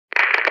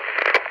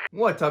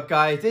What's up,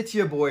 guys? It's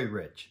your boy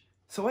Rich.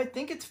 So I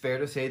think it's fair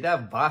to say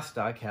that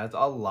Vostok has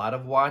a lot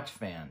of watch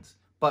fans.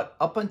 But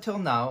up until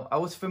now, I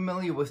was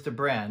familiar with the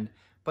brand,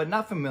 but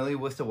not familiar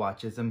with the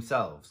watches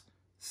themselves.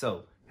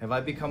 So, have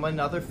I become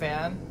another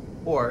fan,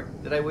 or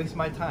did I waste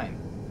my time?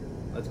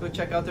 Let's go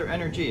check out their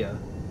Energia.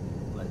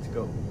 Let's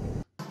go.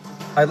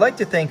 I'd like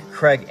to thank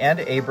Craig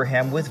and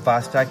Abraham with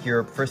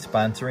Vostok-Europe for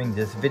sponsoring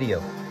this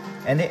video.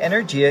 And the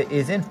Energia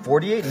is in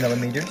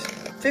 48mm,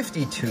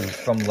 52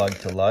 from lug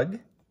to lug,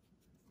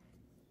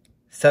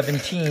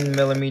 17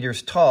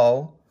 millimeters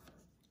tall,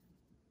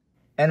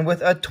 and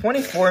with a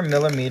 24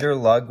 millimeter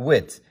lug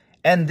width.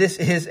 And this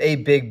is a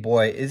big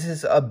boy. This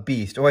is a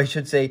beast, or I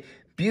should say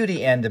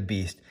Beauty and the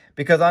Beast,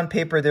 because on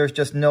paper there's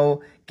just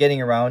no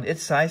getting around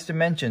its size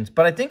dimensions.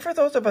 But I think for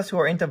those of us who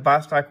are into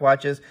Vostok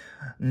watches,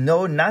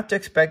 know not to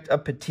expect a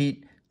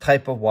petite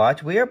type of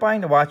watch. We are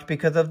buying the watch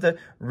because of the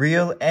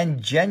real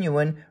and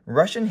genuine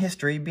Russian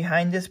history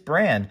behind this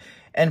brand.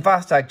 And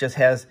Vostok just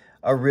has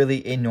a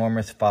really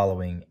enormous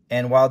following.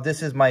 And while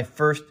this is my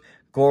first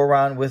go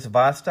around with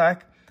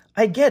Vostok,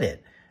 I get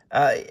it.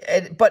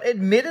 But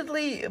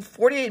admittedly,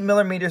 48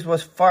 millimeters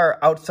was far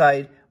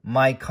outside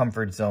my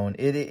comfort zone.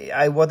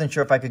 I wasn't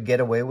sure if I could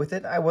get away with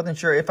it. I wasn't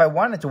sure if I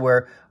wanted to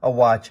wear a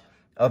watch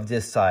of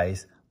this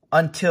size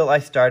until I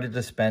started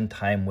to spend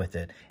time with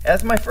it.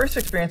 As my first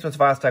experience with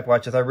Vostok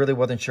watches, I really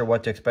wasn't sure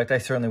what to expect. I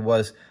certainly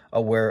was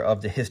aware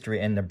of the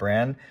history and the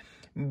brand.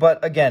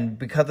 But again,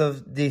 because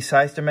of the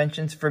size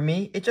dimensions, for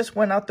me, it just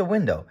went out the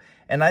window.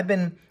 And I've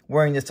been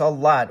wearing this a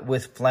lot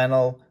with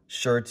flannel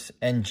shirts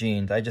and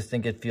jeans. I just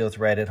think it feels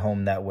right at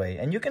home that way.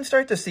 And you can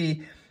start to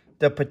see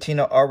the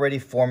patina already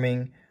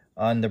forming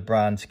on the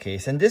bronze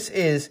case. And this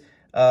is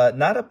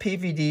not a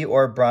PVD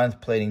or bronze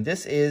plating.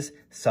 This is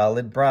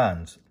solid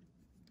bronze.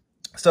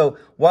 So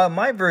while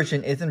my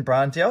version is in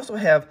bronze, they also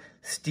have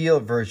steel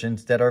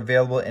versions that are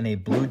available in a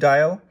blue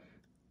dial,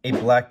 a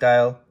black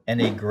dial,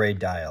 and a gray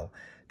dial.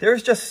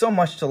 There's just so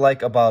much to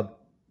like about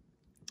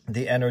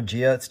the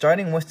Energia,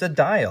 starting with the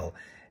dial.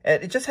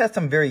 It just has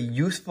some very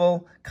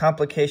useful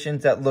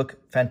complications that look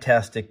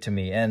fantastic to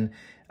me. And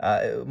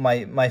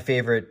my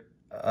favorite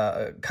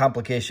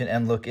complication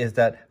and look is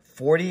that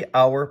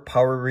 40-hour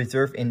power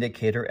reserve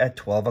indicator at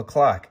 12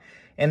 o'clock.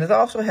 And it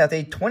also has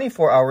a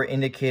 24-hour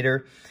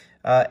indicator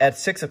at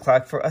 6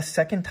 o'clock for a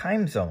second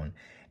time zone.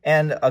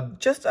 And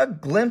just a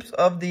glimpse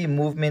of the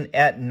movement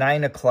at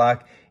 9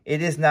 o'clock.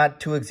 It is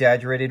not too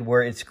exaggerated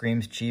where it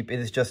screams cheap. It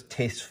is just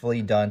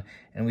tastefully done,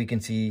 and we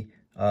can see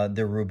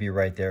the ruby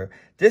right there.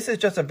 This is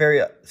just a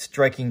very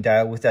striking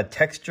dial with that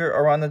texture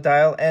around the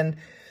dial. And,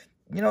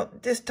 you know,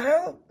 this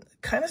dial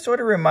kind of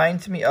sort of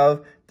reminds me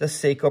of the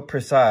Seiko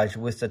Presage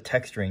with the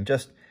texturing.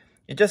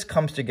 It just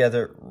comes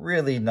together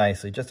really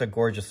nicely. Just a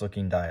gorgeous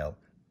looking dial.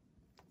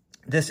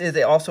 This is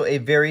also a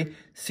very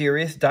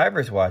serious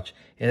diver's watch.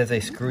 It has a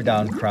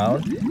screw-down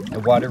crown, a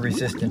water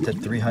resistant to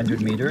 300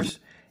 meters,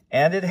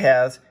 and it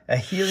has a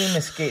helium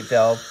escape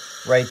valve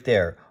right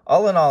there.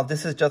 All in all,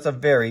 this is just a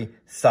very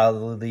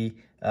solidly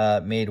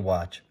made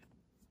watch.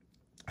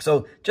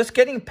 So just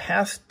getting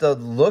past the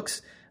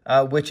looks,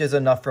 which is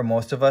enough for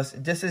most of us,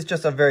 this is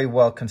just a very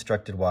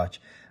well-constructed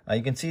watch.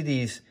 You can see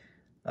these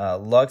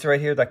lugs right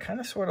here that kind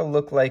of sort of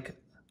look like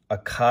a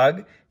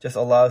cog. Just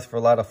allows for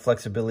a lot of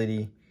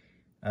flexibility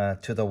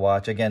to the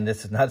watch. Again,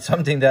 this is not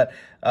something that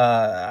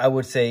I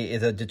would say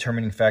is a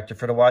determining factor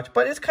for the watch,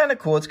 but it's kind of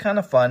cool. It's kind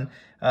of fun,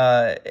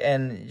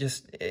 and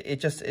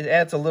it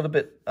adds a little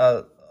bit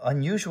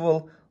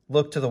unusual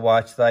look to the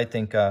watch that I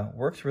think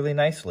works really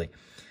nicely.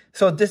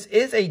 So this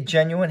is a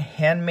genuine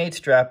handmade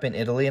strap in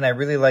Italy, and I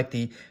really like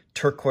the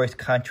turquoise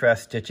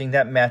contrast stitching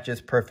that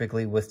matches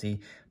perfectly with the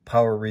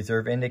power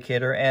reserve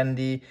indicator and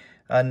the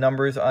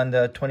numbers on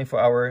the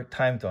 24-hour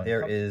time zone.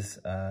 There is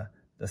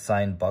the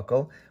sign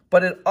buckle.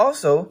 But it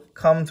also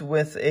comes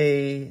with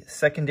a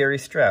secondary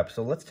strap.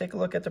 So let's take a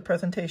look at the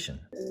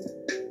presentation.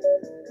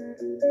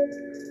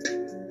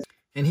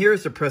 And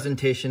here's the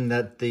presentation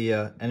that the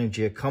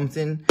Energia comes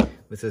in.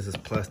 This is this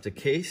plastic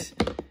case.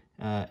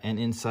 And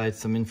inside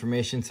some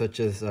information such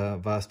as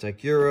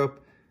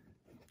Vostok-Europe,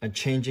 a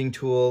changing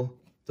tool,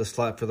 the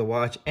slot for the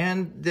watch,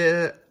 and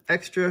the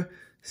extra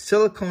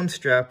silicone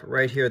strap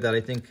right here that I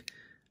think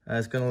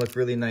is going to look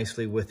really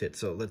nicely with it.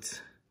 So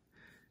let's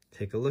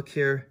take a look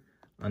here.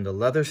 On the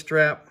leather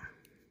strap,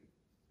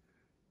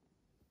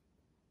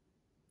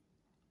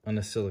 on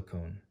the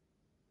silicone,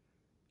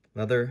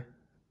 leather,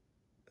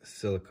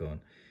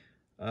 silicone.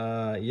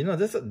 You know,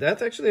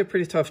 that's actually a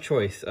pretty tough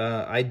choice.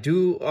 I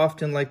do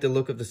often like the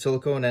look of the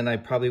silicone, and I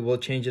probably will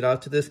change it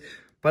out to this,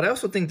 but I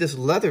also think this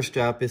leather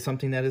strap is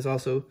something that is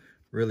also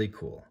really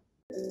cool.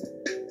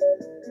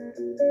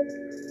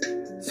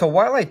 So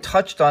while I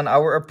touched on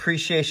our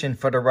appreciation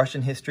for the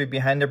Russian history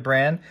behind the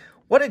brand,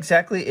 what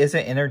exactly is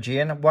an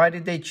Energia and why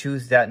did they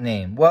choose that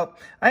name? Well,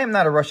 I am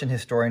not a Russian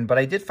historian, but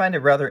I did find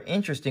it rather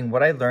interesting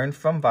what I learned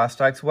from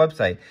Vostok's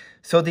website.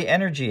 So the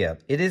Energia,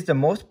 it is the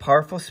most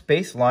powerful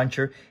space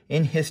launcher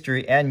in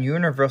history and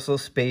universal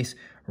space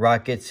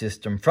rocket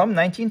system from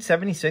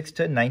 1976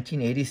 to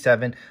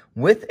 1987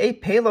 with a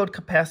payload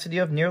capacity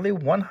of nearly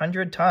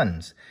 100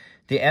 tons.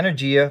 The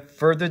Energia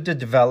furthered the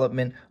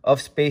development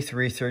of space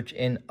research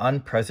in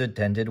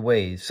unprecedented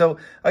ways. So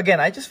again,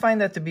 I just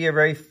find that to be a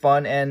very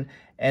fun and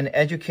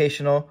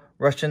educational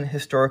Russian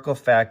historical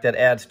fact that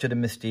adds to the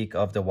mystique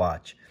of the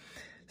watch.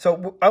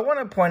 So I want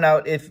to point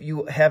out, if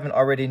you haven't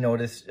already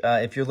noticed,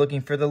 if you're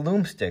looking for the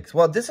lume sticks.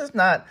 Well, this is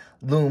not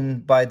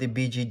lumed by the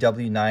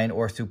BGW9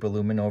 or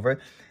superluminova.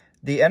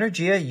 The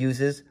Energia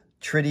uses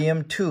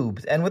tritium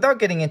tubes. And without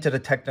getting into the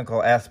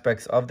technical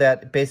aspects of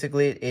that,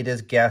 basically it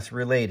is gas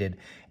related.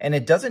 And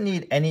it doesn't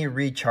need any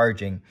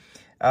recharging.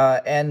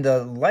 And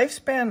the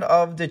lifespan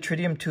of the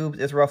tritium tubes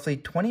is roughly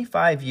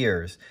 25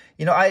 years.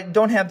 You know, I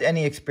don't have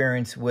any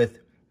experience with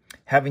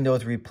having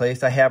those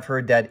replaced. I have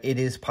heard that it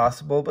is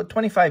possible, but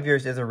 25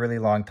 years is a really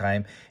long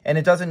time, and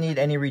it doesn't need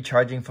any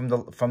recharging from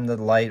the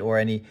light or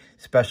any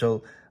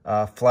special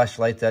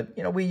flashlights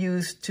that we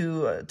use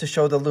to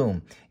show the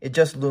lume. It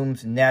just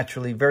looms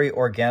naturally, very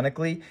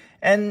organically.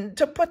 And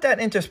to put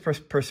that into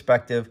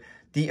perspective,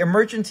 the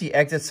emergency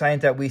exit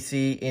signs that we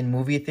see in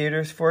movie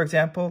theaters, for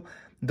example,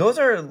 those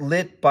are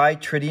lit by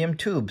tritium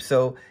tubes.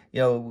 So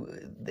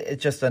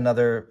it's just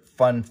another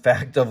fun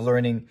fact of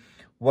learning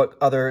what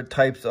other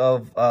types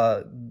of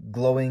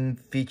glowing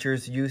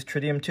features use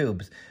tritium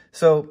tubes.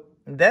 So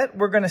that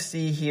we're going to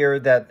see here,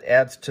 that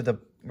adds to the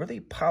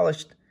really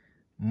polished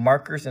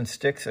markers and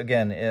sticks.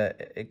 Again,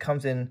 it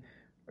comes in,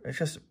 it's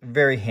just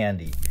very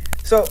handy.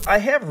 So I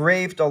have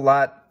raved a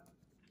lot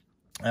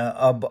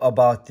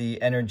about the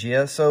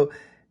Energia. So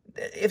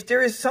if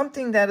there is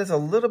something that is a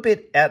little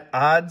bit at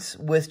odds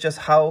with just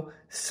how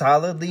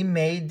solidly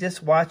made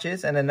this watch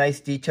is and the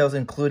nice details,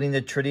 including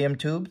the tritium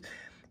tubes,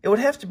 it would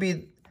have to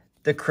be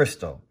the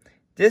crystal.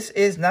 This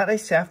is not a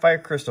sapphire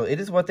crystal. It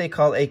is what they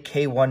call a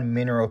K1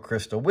 mineral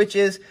crystal, which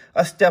is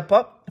a step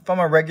up from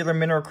a regular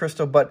mineral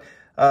crystal, but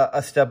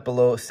a step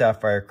below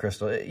sapphire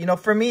crystal.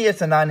 For me,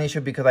 it's a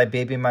non-issue because I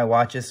baby my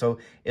watches, so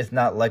it's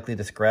not likely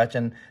to scratch,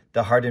 and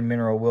the hardened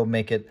mineral will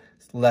make it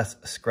less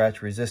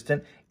scratch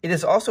resistant. It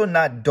is also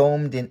not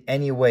domed in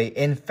any way.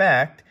 In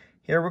fact,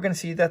 here we're going to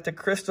see that the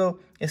crystal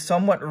is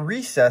somewhat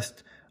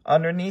recessed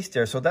underneath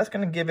there, so that's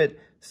going to give it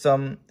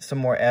some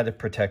more added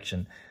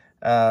protection.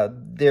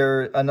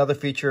 Another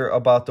feature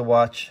about the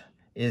watch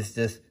is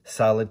this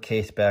solid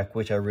case back,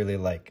 which I really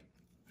like.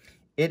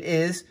 It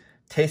is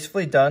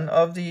tastefully done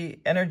of the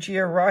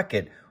Energia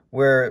rocket,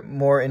 where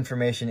more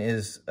information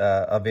is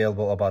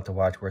available about the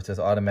watch, where it says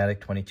automatic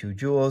 22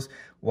 joules,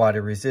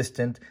 water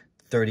resistant,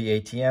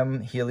 30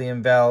 ATM,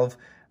 helium valve.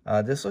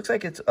 This looks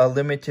like it's a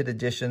limited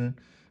edition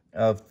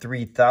of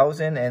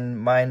 3000, and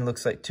mine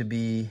looks like to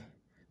be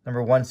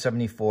number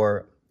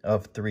 174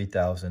 of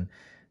 3000.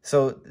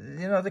 So,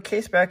 the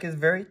case back is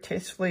very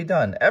tastefully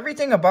done.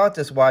 Everything about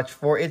this watch,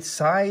 for its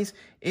size,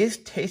 is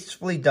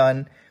tastefully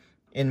done,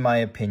 in my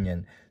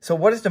opinion. So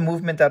what is the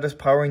movement that is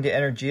powering the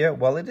Energia?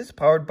 Well, it is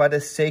powered by the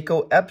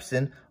Seiko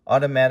Epson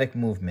automatic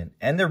movement.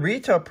 And the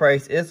retail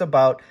price is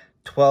about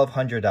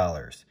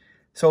 $1,200.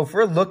 So if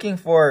we're looking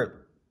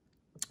for,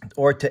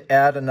 or to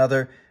add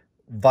another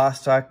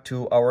Vostok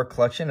to our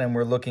collection, and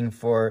we're looking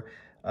for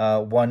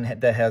one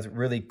that has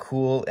really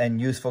cool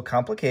and useful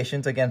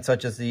complications, again,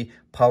 such as the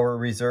power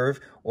reserve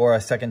or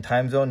a second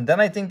time zone, then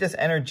I think this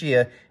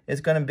Energia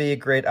is going to be a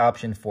great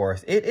option for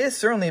us. It has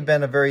certainly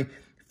been a very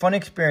fun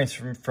experience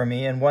for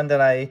me, and one that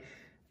I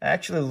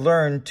actually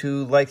learned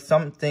to like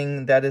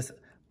something that is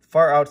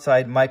far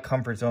outside my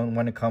comfort zone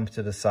when it comes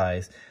to the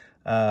size.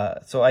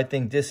 So I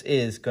think this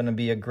is going to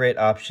be a great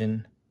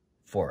option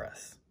for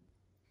us.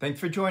 Thanks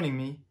for joining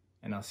me,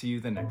 and I'll see you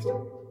the next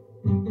time.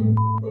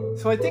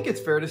 So I think it's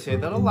fair to say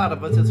that a lot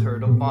of us has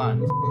heard of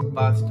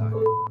Vostok.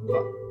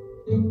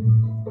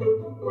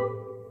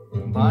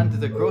 Vons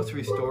is a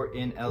grocery store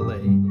in LA.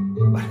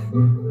 But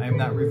I am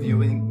not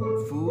reviewing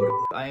food,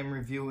 I am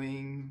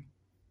reviewing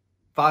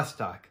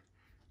Vostok.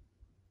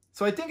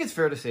 So I think it's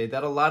fair to say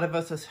that a lot of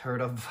us has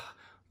heard of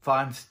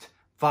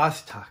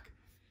Vostok.